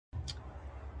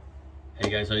Hey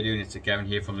guys, how you doing? It's Gavin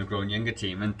here from the Growing Younger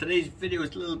team, and today's video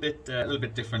is a little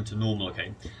bit different to normal,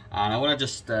 okay? And I want to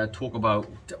just talk about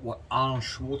what Arnold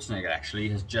Schwarzenegger actually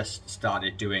has just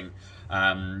started doing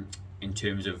in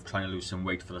terms of trying to lose some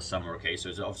weight for the summer, okay? So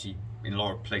it's obviously in a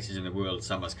lot of places in the world,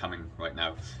 summer's coming right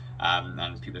now,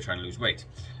 and people are trying to lose weight.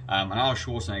 And Arnold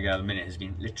Schwarzenegger at the minute has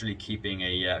been literally keeping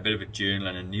a bit of a journal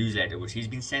and a newsletter, which he's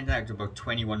been sending out to about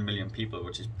 21 million people,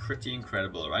 which is pretty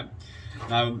incredible, right?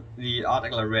 Now, the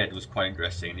article I read was quite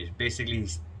interesting. It basically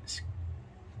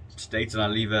states, and I'll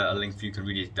leave a link for you can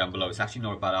read it down below. It's actually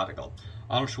not a bad article.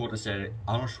 Arnold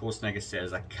Schwarzenegger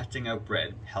says that cutting out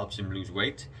bread helps him lose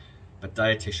weight, but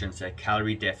dietitians say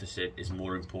calorie deficit is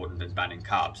more important than banning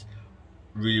carbs.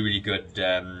 Really good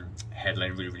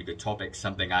headline, really good topic,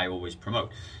 something I always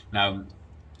promote. Now,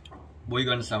 what you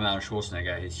got to understand with Arnold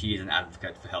Schwarzenegger is he is an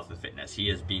advocate for health and fitness. He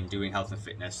has been doing health and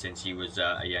fitness since he was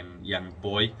a young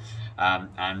boy,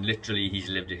 and literally he's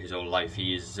lived it his whole life.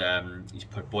 He's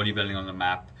put bodybuilding on the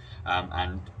map,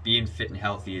 and being fit and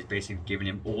healthy is basically giving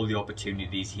him all the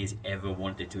opportunities he has ever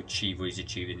wanted to achieve, what he's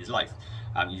achieved in his life.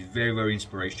 He's very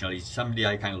inspirational. He's somebody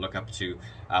I kind of look up to,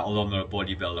 although I'm not a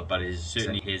bodybuilder, but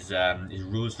certainly his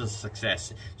rules of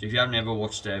success. So if you haven't ever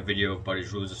watched a video about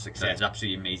his rules of success, it's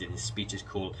absolutely amazing. His speech is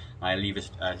cool. I'll leave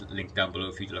a link down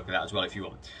below for you to look at that as well if you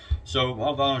want. So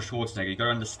with Arnold Schwarzenegger, you've got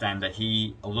to understand that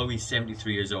although he's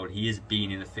 73 years old, he has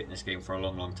been in the fitness game for a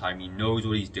long time. He knows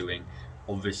what he's doing,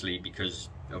 obviously because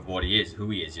of what he is, who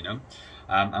he is, you know.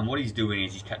 And what he's doing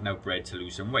is he's cutting out bread to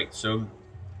lose some weight. So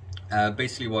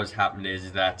basically what's happened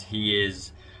is that he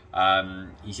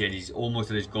said he's almost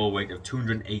at his goal weight of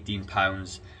 218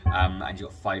 pounds, and he's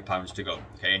got 5 pounds to go,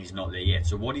 okay, and he's not there yet.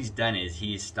 So what he's done is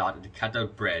he has started to cut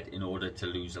out bread in order to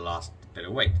lose the last bit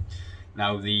of weight.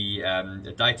 Now the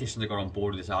dietitians that got on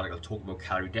board with this article talk about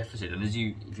calorie deficit, and if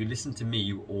you listen to me,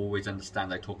 you always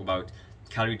understand I talk about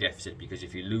calorie deficit, because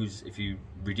if you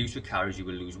reduce your calories, you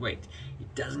will lose weight.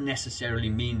 It doesn't necessarily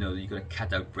mean though that you've got to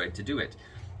cut out bread to do it.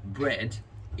 Bread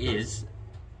is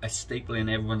a staple in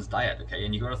everyone's diet, okay?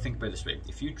 And you got to think about it this way: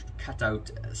 if you cut out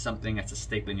something that's a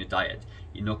staple in your diet,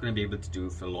 you're not going to be able to do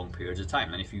it for long periods of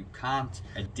time. And if you can't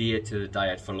adhere to the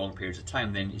diet for long periods of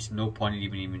time, then it's no point in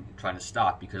even trying to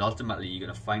start, because ultimately you're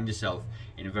going to find yourself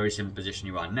in a very similar position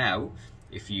you are now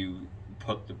if you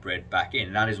put the bread back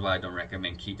in. That is why I don't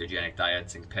recommend ketogenic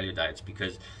diets and paleo diets,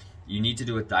 because you need to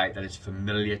do a diet that is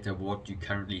familiar to what you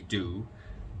currently do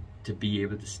to be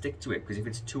able to stick to it, because if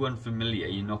it's too unfamiliar,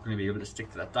 you're not going to be able to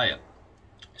stick to that diet.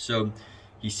 So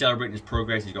he's celebrating his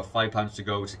progress. He's got 5 pounds to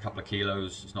go. It's a couple of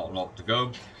kilos. It's not a lot to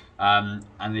go. And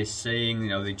they're saying, you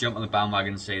know, they jump on the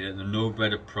bandwagon and say that the no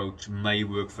bread approach may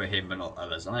work for him but not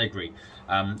others, and I agree.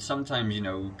 Sometimes, you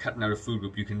know, cutting out a food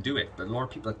group, you can do it, but a lot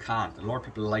of people can't. A lot of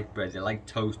people like bread, they like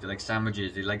toast, they like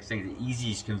sandwiches, they like things that are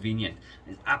easy, it's convenient.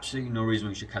 There's absolutely no reason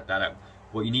we should cut that out.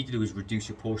 What you need to do is reduce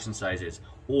your portion sizes,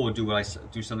 or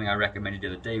do something I recommended the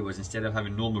other day, was instead of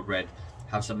having normal bread,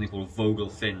 have something called Vogel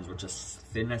thins, which are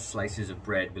thinner slices of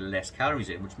bread with less calories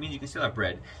in, which means you can still have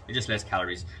bread, they're just less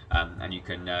calories, and you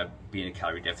can be in a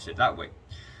calorie deficit that way.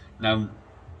 Now,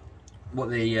 what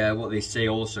they say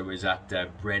also is that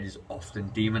bread is often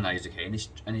demonized, okay,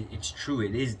 and it's true,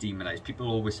 it is demonized. People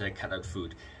always say cut out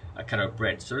food, cut out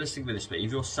bread. So let's think of it this way: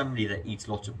 if you're somebody that eats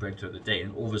lots of bread throughout the day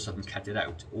and all of a sudden cut it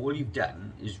out, all you've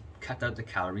done is cut out the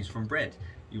calories from bread.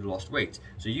 You've lost weight.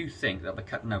 So you think that by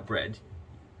cutting out bread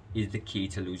is the key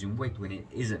to losing weight, when it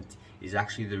isn't. It's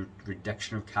actually the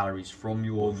reduction of calories from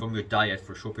your diet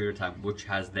for a short period of time, which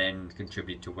has then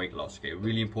contributed to weight loss. Okay,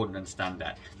 really important to understand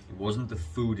that. It wasn't the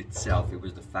food itself, it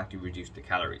was the fact you reduced the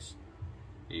calories.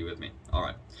 Are you with me?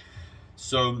 Alright.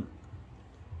 So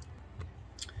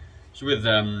with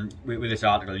this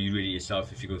article, you read it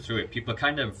yourself if you go through it. People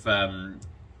kind of,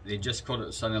 they just call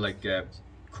it something like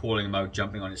calling him out,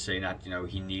 jumping on it, saying that, you know,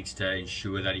 he needs to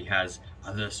ensure that he has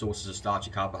other sources of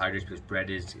starchy carbohydrates, because bread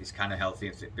is kind of healthy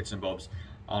and bits and bobs.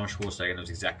 Arnold Schwarzenegger knows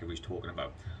exactly what he's talking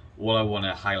about. All I want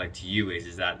to highlight to you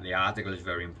is that the article is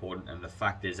very important, and the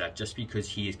fact is that just because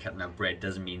he is cutting out bread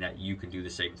doesn't mean that you can do the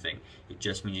same thing. It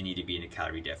just means you need to be in a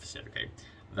calorie deficit, okay?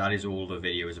 That is all the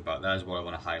video is about. That is what I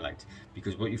want to highlight,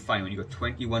 because what you find when you've got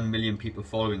 21 million people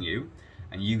following you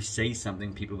and you say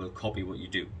something, people will copy what you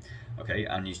do, okay?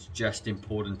 And it's just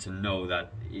important to know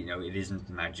that, you know, it isn't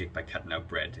magic by cutting out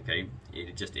bread, okay?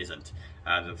 It just isn't.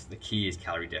 The key is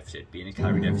calorie deficit. Be in a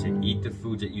calorie deficit, eat the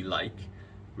foods that you like,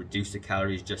 reduce the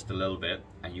calories just a little bit,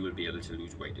 and you will be able to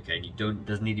lose weight, okay? And it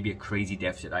doesn't need to be a crazy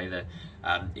deficit either.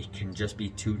 It can just be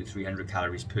 200 to 300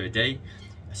 calories per day.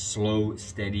 A slow,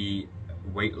 steady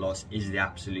weight loss is the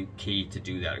absolute key to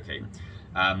do that, okay?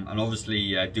 And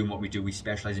obviously, doing what we do, we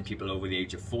specialize in people over the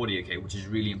age of 40, okay, which is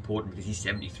really important because he's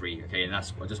 73, okay, and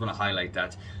that's, I just want to highlight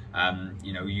that,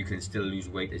 you know, you can still lose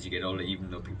weight as you get older,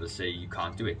 even though people say you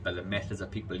can't do it, but the methods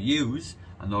that people use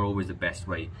are not always the best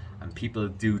way, and people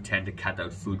do tend to cut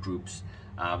out food groups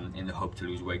in the hope to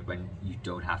lose weight when you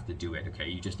don't have to do it, okay.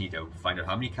 You just need to find out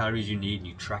how many calories you need, and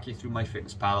you track it through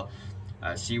MyFitnessPal,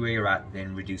 see where you're at,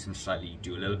 then reduce them slightly.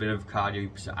 Do a little bit of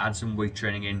cardio, so add some weight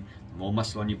training in. The more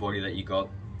muscle on your body that you got,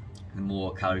 the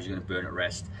more calories you're going to burn at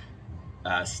rest.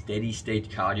 Steady state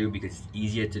cardio, because it's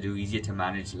easier to do, easier to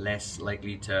manage, less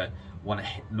likely to want to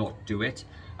not do it,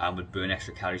 will burn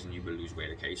extra calories and you will lose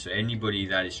weight, okay. So anybody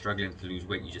that is struggling to lose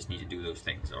weight, you just need to do those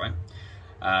things, all right.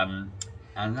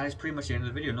 And that is pretty much the end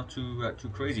of the video, not too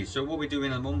crazy. So what we're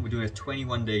doing at the moment, we're doing a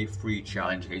 21-day free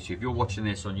challenge, okay? So if you're watching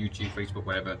this on YouTube, Facebook,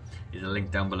 whatever, there's a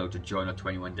link down below to join a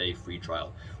 21-day free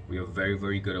trial. We are very,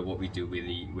 very good at what we do.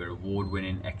 We're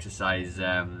award-winning exercise,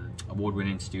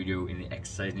 award-winning studio in the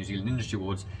Exercise New Zealand Industry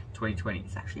Awards 2020.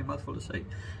 It's actually a mouthful to say.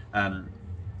 And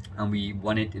we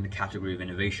won it in the category of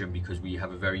innovation because we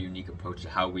have a very unique approach to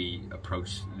how we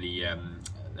approach the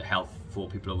health for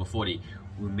people over 40.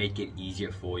 We make it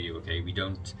easier for you, okay? We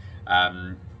don't,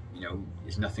 you know,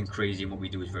 it's nothing crazy, and what we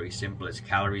do is very simple. It's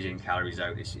calories in, calories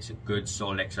out. It's a good,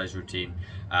 solid exercise routine,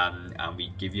 and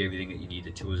we give you everything that you need,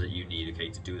 the tools that you need, okay,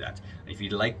 to do that. And if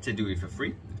you'd like to do it for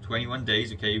free, 21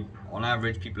 days, okay, on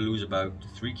average, people lose about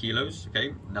 3 kilos,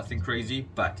 okay? Nothing crazy,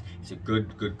 but it's a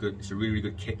good, it's a really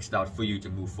good kickstart for you to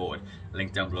move forward.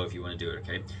 Link down below if you want to do it,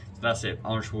 okay? So that's it.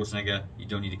 Arnold Schwarzenegger, you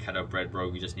don't need to cut out bread,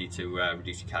 bro. You just need to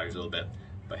reduce your calories a little bit.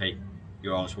 But hey,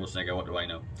 you're Arnold Schwarzenegger, what do I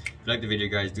know? If you like the video,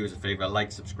 guys, do us a favor,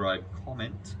 like, subscribe,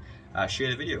 comment,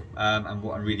 share the video,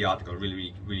 and read the article.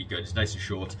 Really good. It's nice and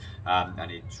short,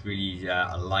 and it really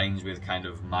aligns with kind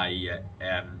of my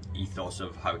ethos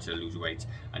of how to lose weight.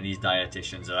 And these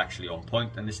dietitians are actually on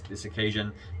point on this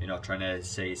occasion. They're not trying to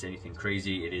say it's anything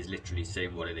crazy. It is literally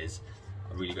saying what it is.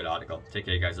 A really good article. Take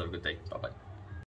care, guys. Have a good day. Bye bye.